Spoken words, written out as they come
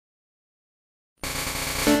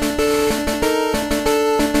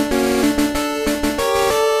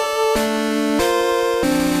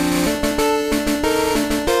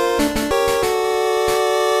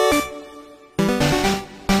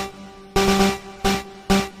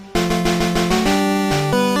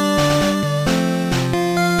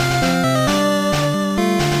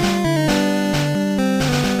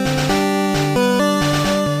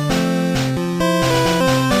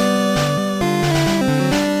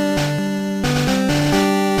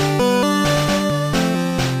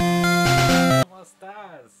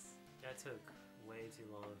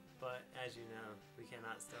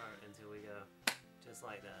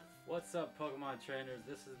Pokemon trainers,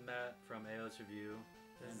 this is Matt from Alias Review.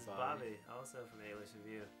 This is Bobby, also from Alias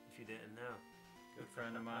Review, if you didn't know. Good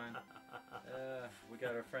friend of mine. We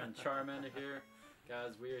got our friend Charmander here.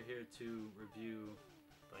 Guys, we are here to review.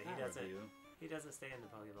 But he doesn't stay in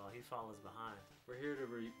the Pokeball, he follows behind. We're here to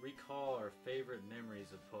recall our favorite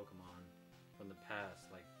memories of Pokemon from the past,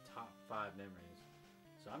 like top 5 memories.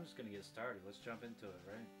 So I'm just going to get started. Let's jump into it,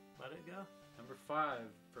 right? Let it go. Number 5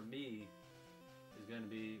 for me is going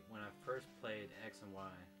to be when I first played X and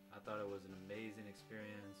Y. I thought it was an amazing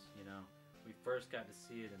experience. You know, we first got to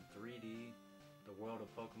see it in 3D, the world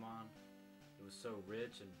of Pokemon. It was so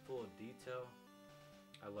rich and full of detail.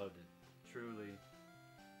 I loved it. Truly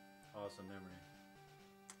awesome memory.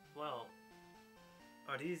 Well,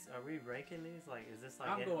 are we ranking these? Like, is this like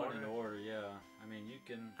I'm going in order, yeah. I mean, you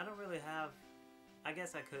can... I don't really have... I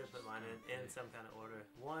guess I could put mine in some kind of order.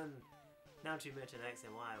 One, now that you mentioned X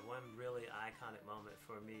and Y, one really iconic moment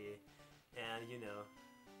for me, and you know,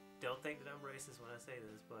 don't think that I'm racist when I say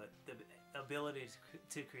this, but the ability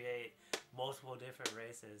to create multiple different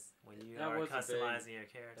races when you are customizing your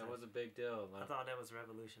character. That was a big deal. Like, I thought that was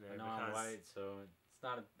revolutionary. I know I'm white, so it's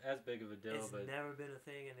not as big of a deal. It's never been a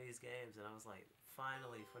thing in these games, and I was like,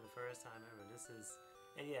 finally, for the first time ever, this is...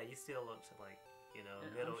 And yeah, you still look to like, you know,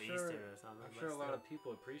 Middle Eastern or something. I'm sure a lot of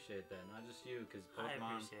people appreciate that, not just you, because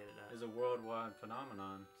Pokemon that. is a worldwide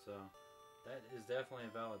phenomenon, so that is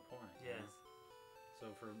definitely a valid point. Yes. You know? So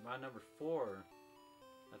for my number 4,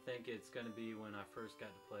 I think it's going to be when I first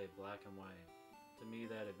got to play Black and White. To me,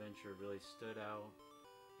 that adventure really stood out.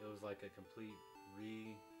 It was like a complete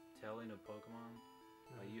retelling of Pokemon.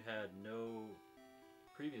 Like, you had no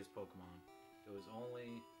previous Pokemon. It was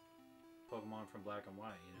only Pokemon from Black and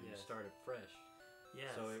White. You know, you started fresh.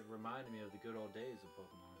 Yes. So it reminded me of the good old days of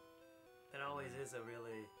Pokemon. It always is a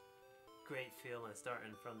really great feeling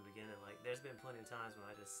starting from the beginning. Like, there's been plenty of times when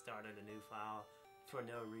I just started a new file for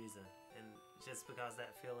no reason, and just because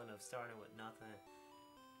that feeling of starting with nothing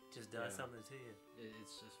just does something to you.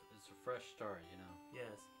 It's a fresh start, you know.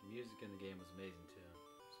 Yes. The music in the game was amazing too.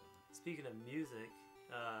 So. Speaking of music,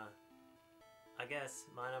 I guess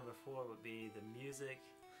my number 4 would be the music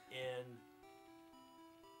in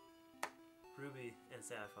Ruby and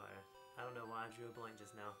Sapphire. I don't know why I drew a blank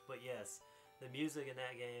just now, but yes, the music in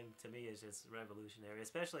that game to me is just revolutionary,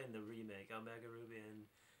 especially in the remake, Omega Ruby and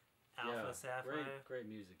Alpha Sapphire. Great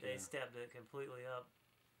music. They stepped it completely up.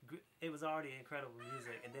 It was already incredible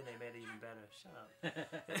music, and then they made it even better. Shut up.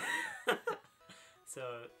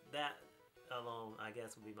 So that alone, I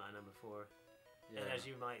guess, would be my number 4. Yeah. And as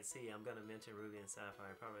you might see, I'm going to mention Ruby and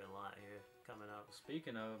Sapphire probably a lot here coming up.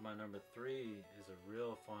 Speaking of, my number 3 is a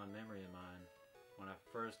real fond memory of mine. When I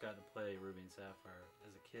first got to play Ruby and Sapphire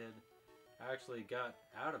as a kid, I actually got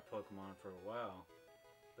out of Pokemon for a while.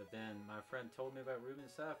 But then my friend told me about Ruby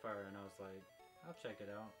and Sapphire, and I was like, I'll check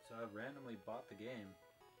it out. So I randomly bought the game.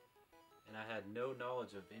 And I had no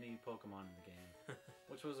knowledge of any Pokemon in the game,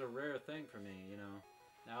 which was a rare thing for me, you know.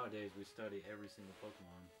 Nowadays we study every single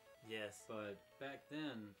Pokemon. Yes. But back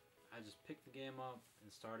then, I just picked the game up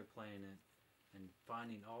and started playing it and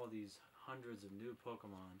finding all these hundreds of new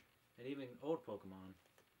Pokemon and even old Pokemon.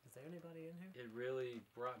 Is there anybody in here? It really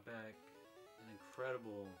brought back an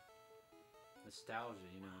incredible nostalgia,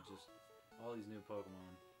 you know, just all these new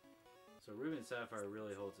Pokemon. So Ruby and Sapphire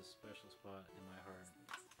really holds a special spot in my heart.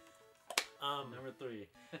 Number 3.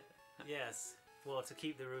 Yes. Well, to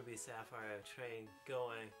keep the Ruby Sapphire train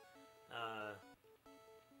going,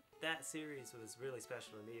 that series was really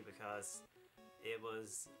special to me because it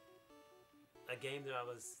was a game that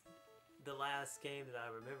the last game that I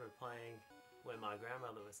remember playing when my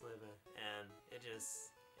grandmother was living, and it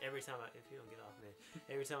just, every time if you don't get off me,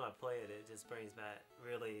 every time I play it, it just brings back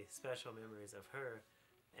really special memories of her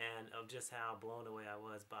and of just how blown away I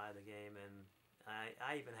was by the game. And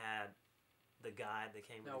I even had the guide that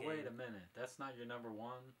came with the game. Now wait a minute, that's not your number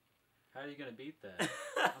 1? How are you going to beat that?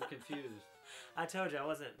 I'm confused. I told you I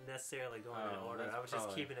wasn't necessarily going in order. I was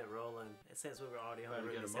just keeping it rolling since we were already on the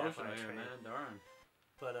Ruby Sapphire train. Man, darn.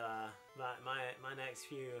 But my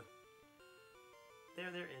next few,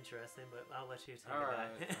 they're interesting, but I'll let you take it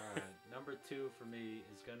back. All right. Number 2 for me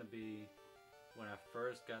is going to be when I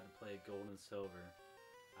first got to play Gold and Silver.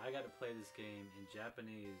 I got to play this game in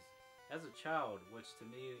Japanese as a child, which to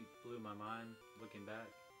me blew my mind looking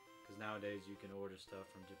back. Because nowadays you can order stuff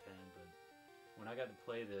from Japan, but when I got to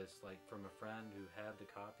play this, like from a friend who had the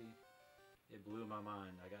copy, it blew my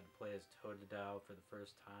mind. I got to play as Totodile for the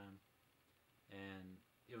first time, and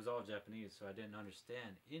it was all Japanese, so I didn't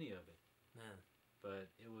understand any of it. Man.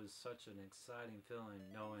 But it was such an exciting feeling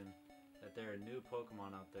knowing that there are new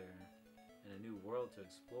Pokemon out there and a new world to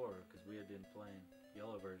explore, because we had been playing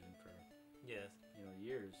Yellow version for Yes.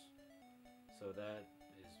 Years. So that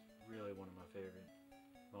is really one of my favorite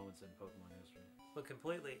moments in Pokemon history. But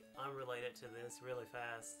completely unrelated to this, really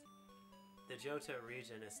fast, the Johto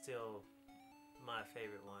region is still my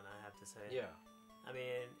favorite one, I have to say. Yeah. I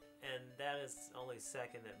mean, and that is only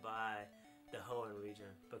seconded by the Hoenn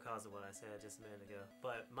region because of what I said just a minute ago.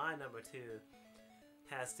 But my number 2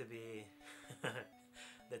 has to be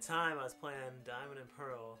the time I was playing Diamond and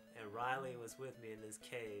Pearl and Riley was with me in this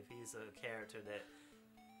cave. He's a character that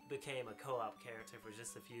became a co-op character for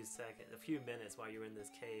just a few minutes while you were in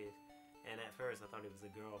this cave. And at first I thought he was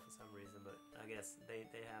a girl for some reason, but I guess they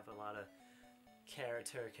have a lot of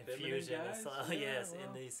character confusion and stuff. Yes,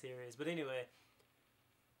 well. In these series. But anyway,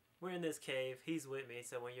 we're in this cave. He's with me,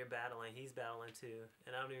 so when you're battling, he's battling too.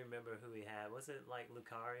 And I don't even remember who he had. Was it like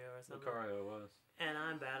Lucario or something? Lucario was. And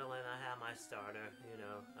I'm battling. I have my starter,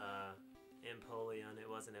 Empoleon. It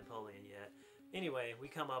wasn't Empoleon yet. Anyway, we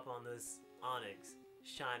come up on this Onix,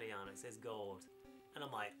 shiny Onix. It's gold. And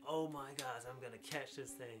I'm like, oh my gosh, I'm going to catch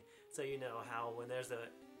this thing. So you know how when there's a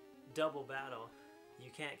double battle, you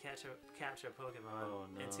can't capture a Pokemon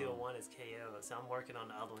until one is KO'd. So I'm working on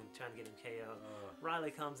the other one, trying to get him KO'd.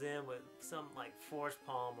 Riley comes in with some like Force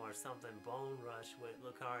Palm or something, Bone Rush with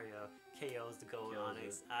Lucario, KO's the Gold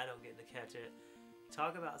Onix. I don't get to catch it.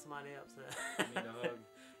 Talk about somebody upset. You need a hug?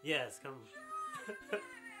 Yes, come.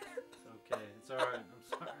 It's okay. It's alright.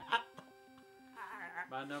 I'm sorry.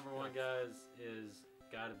 My number 1, guys, is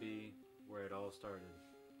gotta be where it all started.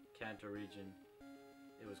 Kanto region.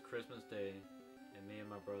 It was Christmas Day. And me and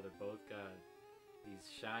my brother both got these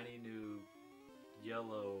shiny new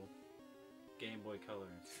yellow Game Boy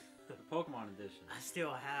Colors. The Pokemon edition. I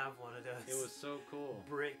still have one of those. It was so cool.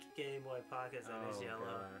 Brick Game Boy Pockets that is yellow.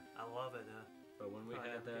 God. I love it though. But when we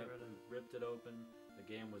had that, we ripped it open. The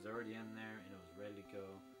game was already in there and it was ready to go.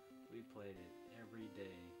 We played it every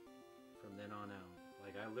day from then on out.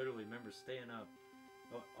 Like I literally remember staying up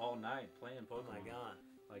all night playing Pokemon. Oh my god.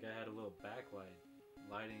 Like I had a little backlight.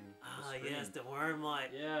 Lighting. Yes, the worm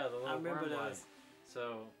light. Yeah, the little I remember worm those. light.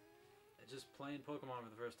 So, just playing Pokemon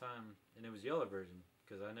for the first time, and it was yellow version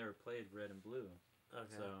because I never played red and blue.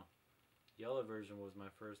 Okay. So, yellow version was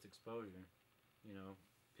my first exposure.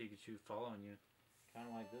 Pikachu following you, kind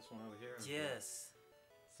of like this one over here. Yes.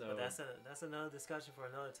 So but that's another discussion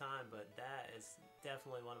for another time. But that is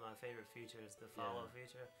definitely one of my favorite features, the follow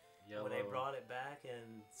feature. Yellow. When they brought it back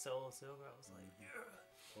in Soul and Silver, I was like, yeah.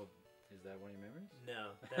 Well, is that one of your memories?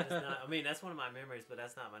 No, that is not. I mean, that's one of my memories, but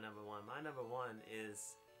that's not my number 1. My number 1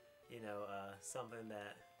 is, something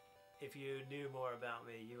that if you knew more about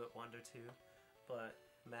me, you would wonder too. But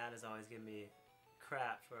Matt has always given me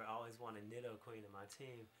crap for always wanting Nidoqueen in my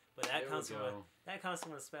team. But that comes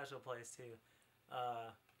from a special place too.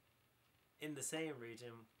 In the same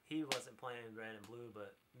region, he wasn't playing red and blue,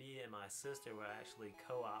 but me and my sister were actually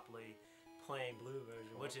co-oply playing blue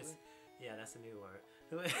version, which is. Yeah, that's a new word.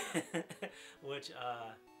 Which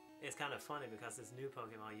is kind of funny because this new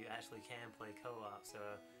Pokemon you actually can play co-op. So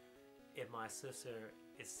if my sister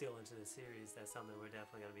is still into the series, that's something we're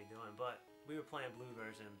definitely going to be doing. But we were playing blue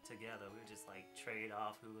version together. We would just like trade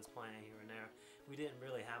off who was playing here and there. We didn't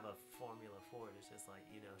really have a formula for it. It's just like,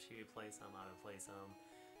 she would play some, I would play some.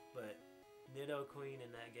 But Nidoqueen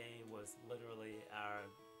in that game was literally our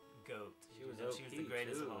GOAT. She was the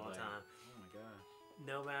greatest too, of all time. Oh my gosh.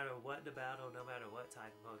 No matter what the battle, no matter what type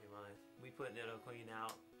of Pokemon, we put Nidoqueen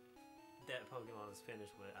out, that Pokemon was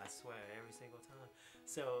finished with, I swear, every single time.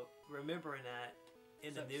 So, remembering that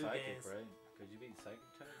in the new psychic, games... right? Could you beat Psychic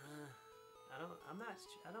types?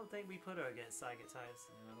 I don't think we put her against Psychic types.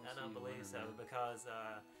 Yeah, I don't believe so, because,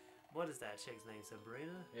 what is that chick's name,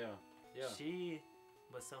 Sabrina? Yeah. She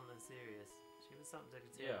was something serious. She was something to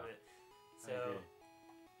contend with. So...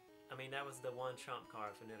 I mean, that was the one trump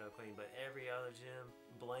card for Nidoqueen, but every other gym,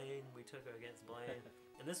 Blaine, we took her against Blaine.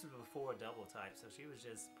 And this was before double type, so she was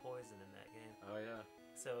just poison in that game. Oh, yeah.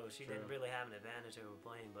 So she didn't really have an advantage over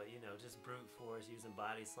Blaine, but, just brute force, using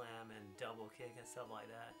body slam and double kick and stuff like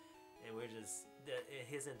that. And we're just,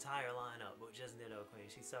 his entire lineup was just Nidoqueen.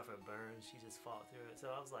 She suffered burns, she just fought through it.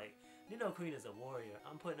 So I was like, Nidoqueen is a warrior.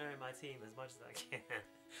 I'm putting her in my team as much as I can.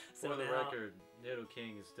 So for the record,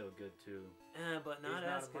 Nidoking is still good too. But not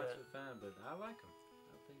as good. He's not much of a fan, but I like him.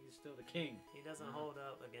 I think he's still the king. He doesn't hold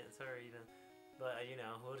up against her even. But,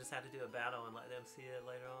 we'll just have to do a battle and let them see it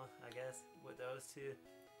later on, I guess, with those two.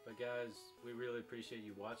 But guys, we really appreciate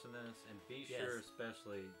you watching this, and be sure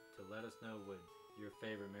especially to let us know what your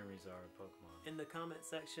favorite memories are of Pokemon. In the comment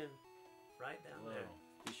section, right down there.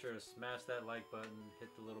 Be sure to smash that like button, hit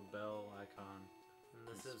the little bell icon, and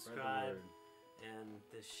the subscribe. And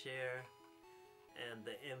the share, and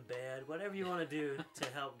the embed, whatever you want to do to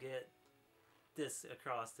help get this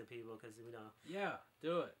across to people because we know. Yeah,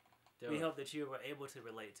 do it. We hope that you were able to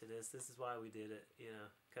relate to this. This is why we did it, you know.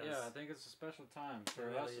 Yeah, I think it's a special time for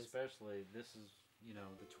It us, really is. especially. This is, you know,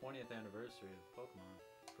 the 20th anniversary of Pokemon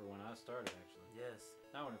for when I started, actually. Yes.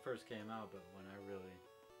 Not when it first came out, but when I really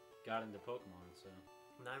got into Pokemon. So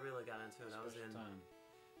When I really got into it, I was in time.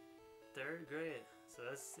 3rd grade. So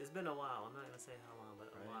it's been a while. I'm not gonna say how long, but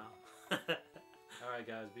a Right. while. All right,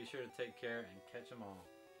 guys, be sure to take care and catch them all.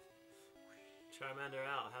 Charmander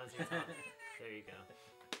out. How does he talk? There you go.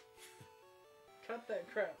 Cut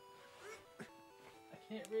that crap. I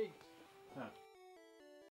can't read. Huh.